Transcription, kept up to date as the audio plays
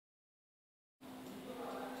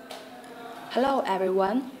Hello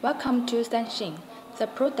everyone, welcome to Sanxing. The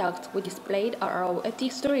products we displayed are our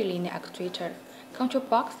FD3 Linear Actuator, control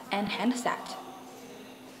box and handset.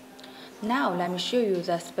 Now let me show you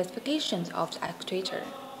the specifications of the actuator.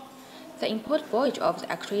 The input voltage of the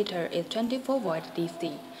actuator is 24 volt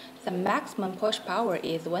DC. The maximum push power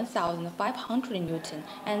is 1500 Newton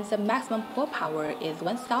and the maximum pull power is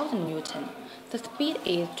 1000 Newton. The speed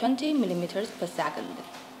is 20 mm per second.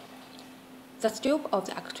 The scope of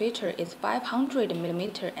the actuator is 500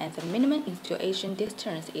 mm and the minimum installation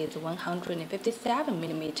distance is 157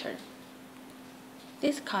 mm.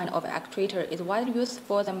 This kind of actuator is widely used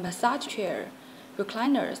for the massage chair,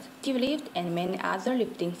 recliners, TV lift, and many other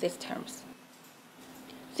lifting systems.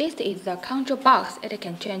 This is the control box. It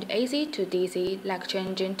can change AC to DC, like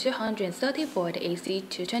changing 230 volt AC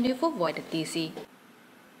to 24 volt DC.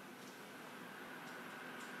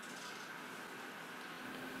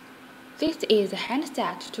 This is a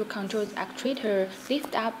handset to control the actuator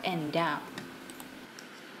lift up and down.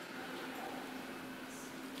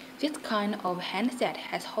 This kind of handset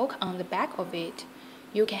has hook on the back of it.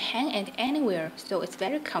 You can hang it anywhere, so it's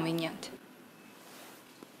very convenient.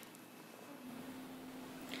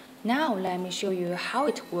 Now let me show you how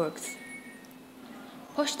it works.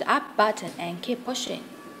 Push the up button and keep pushing.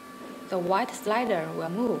 The white slider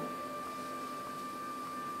will move.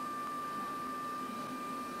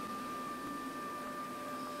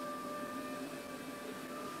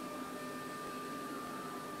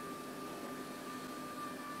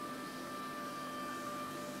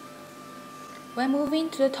 When moving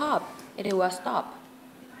to the top, it will stop.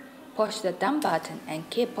 Push the down button and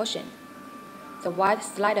keep pushing. The white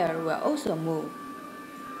slider will also move.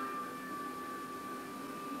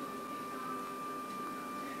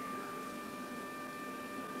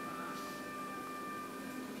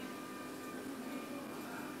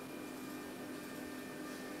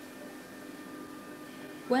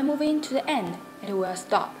 When moving to the end, it will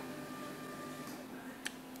stop.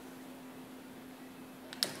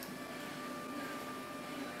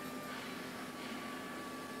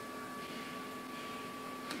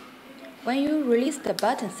 When you release the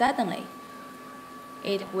button suddenly,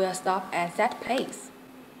 it will stop at that place.